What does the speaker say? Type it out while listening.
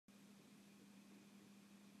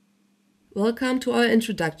Welcome to our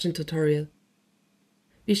introduction tutorial.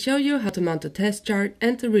 We show you how to mount the test chart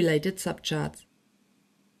and the related subcharts.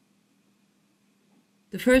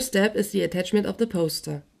 The first step is the attachment of the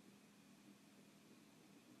poster.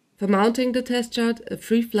 For mounting the test chart, a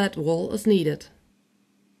free flat wall is needed.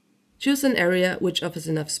 Choose an area which offers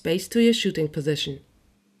enough space to your shooting position.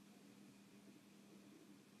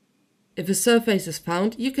 If a surface is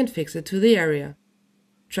found, you can fix it to the area.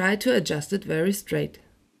 Try to adjust it very straight.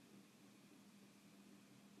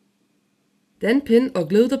 Then pin or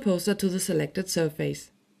glue the poster to the selected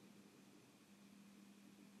surface.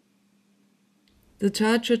 The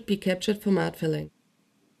chart should be captured for matte filling.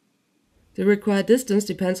 The required distance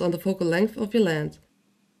depends on the focal length of your lens.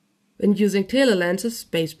 When using tele lenses,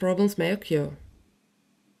 space problems may occur.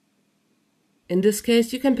 In this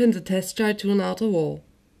case, you can pin the test chart to an outer wall.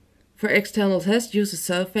 For external tests, use a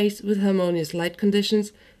surface with harmonious light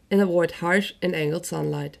conditions and avoid harsh and angled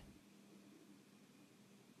sunlight.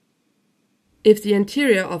 If the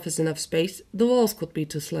interior offers enough space, the walls could be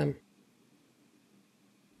too slim.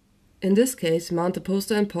 In this case, mount the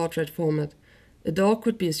poster in portrait format. A door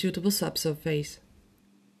could be a suitable subsurface.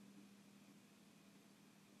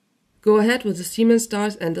 Go ahead with the Siemens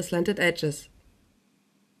stars and the slanted edges.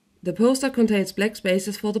 The poster contains black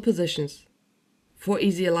spaces for the positions. For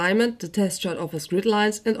easy alignment, the test chart offers grid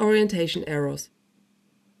lines and orientation arrows.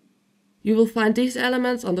 You will find these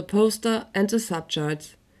elements on the poster and the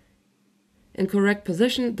subcharts. In correct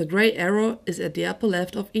position, the gray arrow is at the upper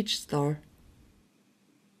left of each star.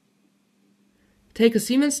 Take a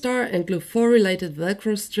Siemens star and glue 4 related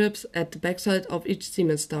Velcro strips at the backside of each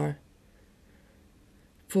Siemens star.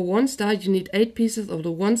 For one star, you need 8 pieces of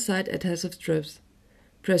the one-side adhesive strips.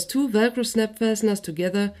 Press 2 Velcro snap fasteners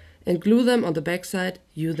together and glue them on the backside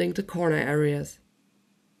using the corner areas.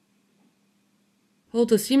 Hold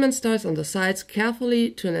the Siemens stars on the sides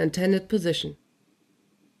carefully to an intended position.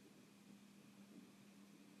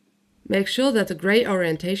 Make sure that the gray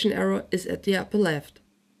orientation arrow is at the upper left.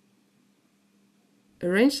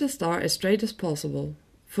 Arrange the star as straight as possible.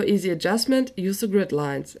 For easy adjustment, use the grid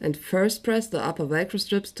lines and first press the upper Velcro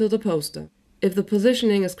strips to the poster. If the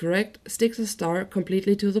positioning is correct, stick the star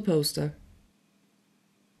completely to the poster.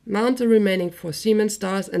 Mount the remaining 4 Siemens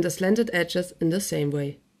stars and the slanted edges in the same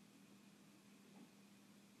way.